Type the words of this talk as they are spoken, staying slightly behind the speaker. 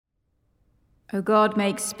O God,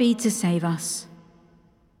 make speed to save us.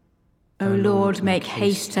 O Lord, make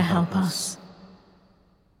haste to help us.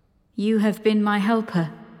 You have been my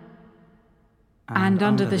helper, and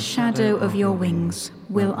under the shadow of your wings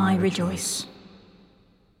will I rejoice.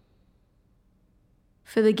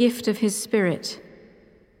 For the gift of his Spirit,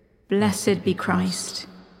 blessed be Christ.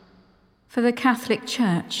 For the Catholic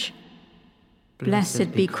Church,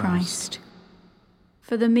 blessed be Christ.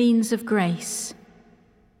 For the means of grace,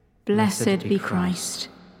 blessed be Christ.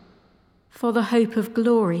 For the hope of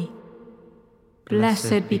glory,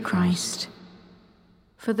 blessed be Christ.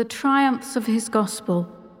 For the triumphs of his gospel,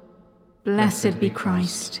 blessed be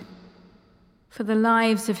Christ. For the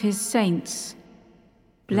lives of his saints,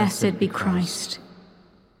 blessed be Christ.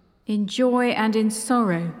 In joy and in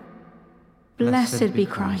sorrow, blessed be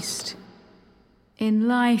Christ. In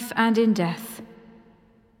life and in death,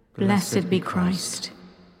 blessed be Christ.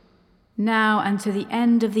 Now and to the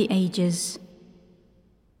end of the ages,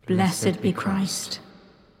 blessed be Christ.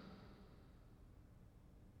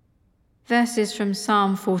 Verses from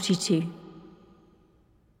Psalm 42.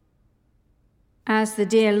 As the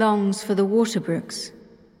deer longs for the water brooks,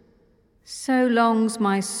 so longs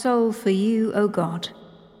my soul for you, O God.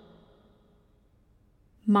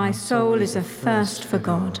 My soul is athirst for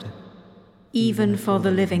God, even for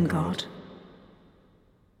the living God.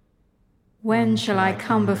 When shall I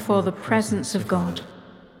come before the presence of God?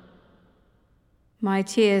 My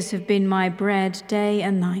tears have been my bread day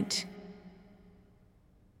and night,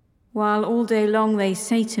 while all day long they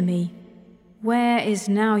say to me, where is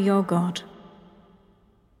now your God?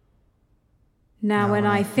 Now when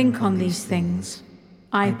I think on these things,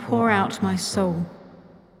 I pour out my soul.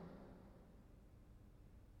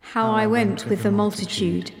 How I went with the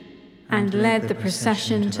multitude and led the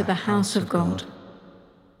procession to the house of God,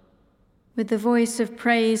 with the voice of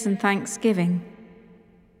praise and thanksgiving,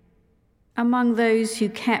 among those who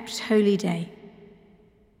kept holy day.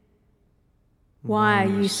 Why are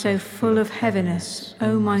you so full of heaviness,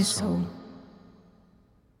 O my soul?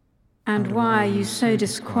 And why are you so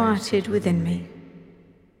disquieted within me?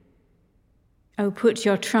 O put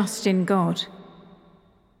your trust in God,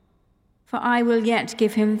 for I will yet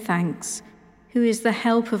give him thanks, who is the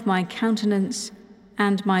help of my countenance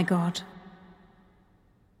and my God.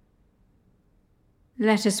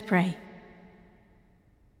 Let us pray.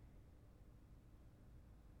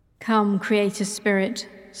 Come, Creator Spirit,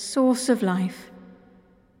 source of life,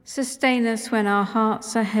 sustain us when our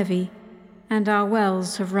hearts are heavy and our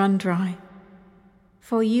wells have run dry.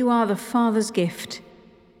 For you are the Father's gift,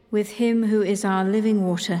 with him who is our living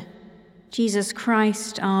water, Jesus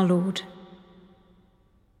Christ our Lord.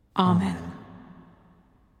 Amen.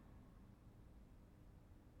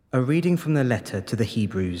 A reading from the letter to the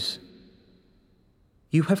Hebrews.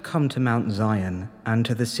 You have come to Mount Zion and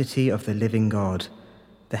to the city of the living God,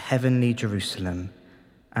 the heavenly Jerusalem,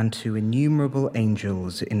 and to innumerable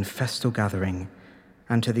angels in festal gathering,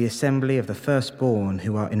 and to the assembly of the firstborn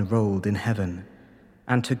who are enrolled in heaven,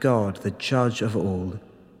 and to God, the judge of all,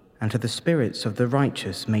 and to the spirits of the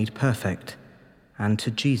righteous made perfect, and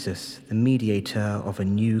to Jesus, the mediator of a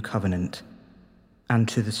new covenant, and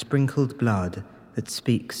to the sprinkled blood that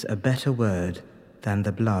speaks a better word than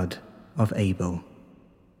the blood of Abel.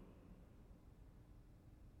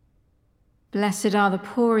 Blessed are the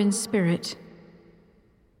poor in spirit,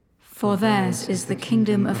 for theirs is the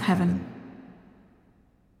kingdom of heaven.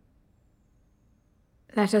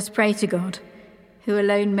 Let us pray to God, who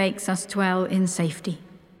alone makes us dwell in safety.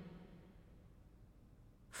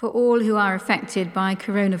 For all who are affected by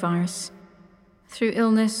coronavirus, through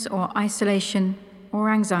illness or isolation or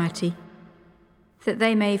anxiety, that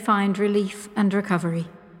they may find relief and recovery.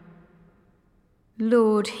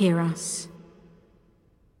 Lord, hear us.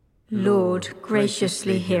 Lord,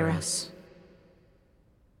 graciously hear us.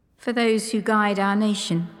 For those who guide our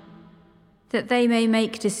nation, that they may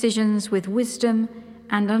make decisions with wisdom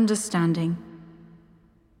and understanding.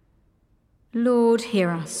 Lord,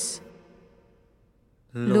 hear us.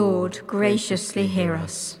 Lord, graciously hear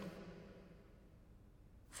us.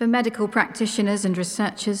 For medical practitioners and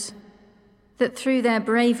researchers, that through their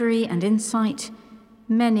bravery and insight,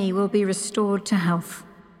 many will be restored to health.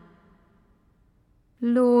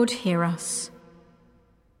 Lord, hear us.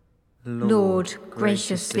 Lord,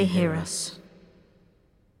 graciously hear us.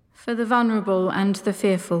 For the vulnerable and the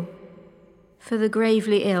fearful, for the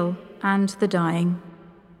gravely ill and the dying,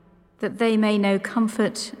 that they may know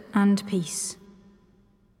comfort and peace.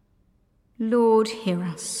 Lord, hear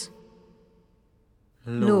us.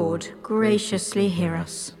 Lord, graciously hear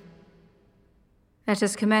us. Let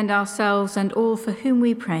us commend ourselves and all for whom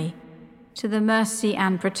we pray to the mercy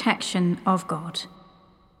and protection of God.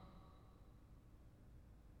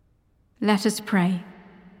 Let us pray.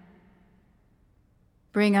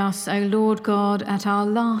 Bring us, O Lord God, at our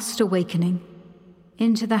last awakening,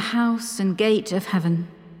 into the house and gate of heaven,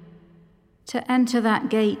 to enter that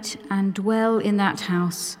gate and dwell in that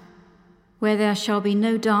house, where there shall be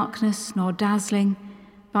no darkness nor dazzling,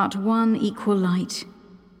 but one equal light,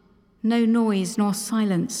 no noise nor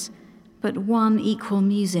silence, but one equal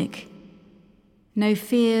music, no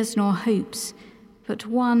fears nor hopes, but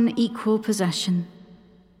one equal possession,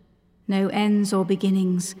 no ends or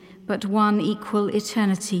beginnings, but one equal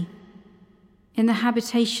eternity, in the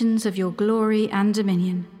habitations of your glory and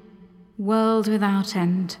dominion, world without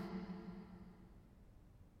end.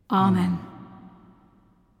 Amen.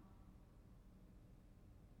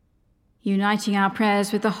 Uniting our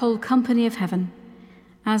prayers with the whole company of heaven,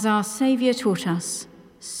 as our Saviour taught us,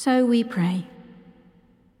 so we pray.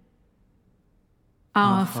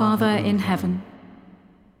 Our Father in heaven,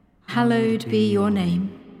 hallowed be your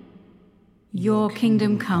name. Your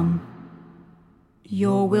kingdom come,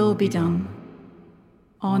 your will be done,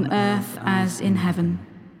 on earth as in heaven.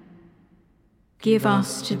 Give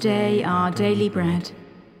us today our daily bread.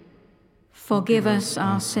 Forgive us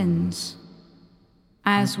our sins,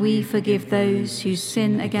 as we forgive those who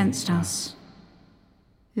sin against us.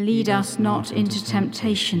 Lead us not into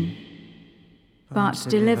temptation, but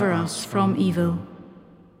deliver us from evil.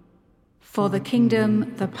 For the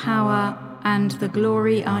kingdom, the power, and the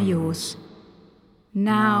glory are yours,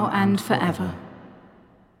 now and forever.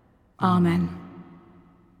 Amen.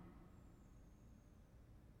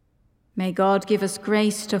 May God give us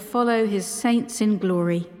grace to follow his saints in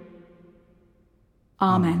glory.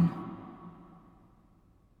 Amen.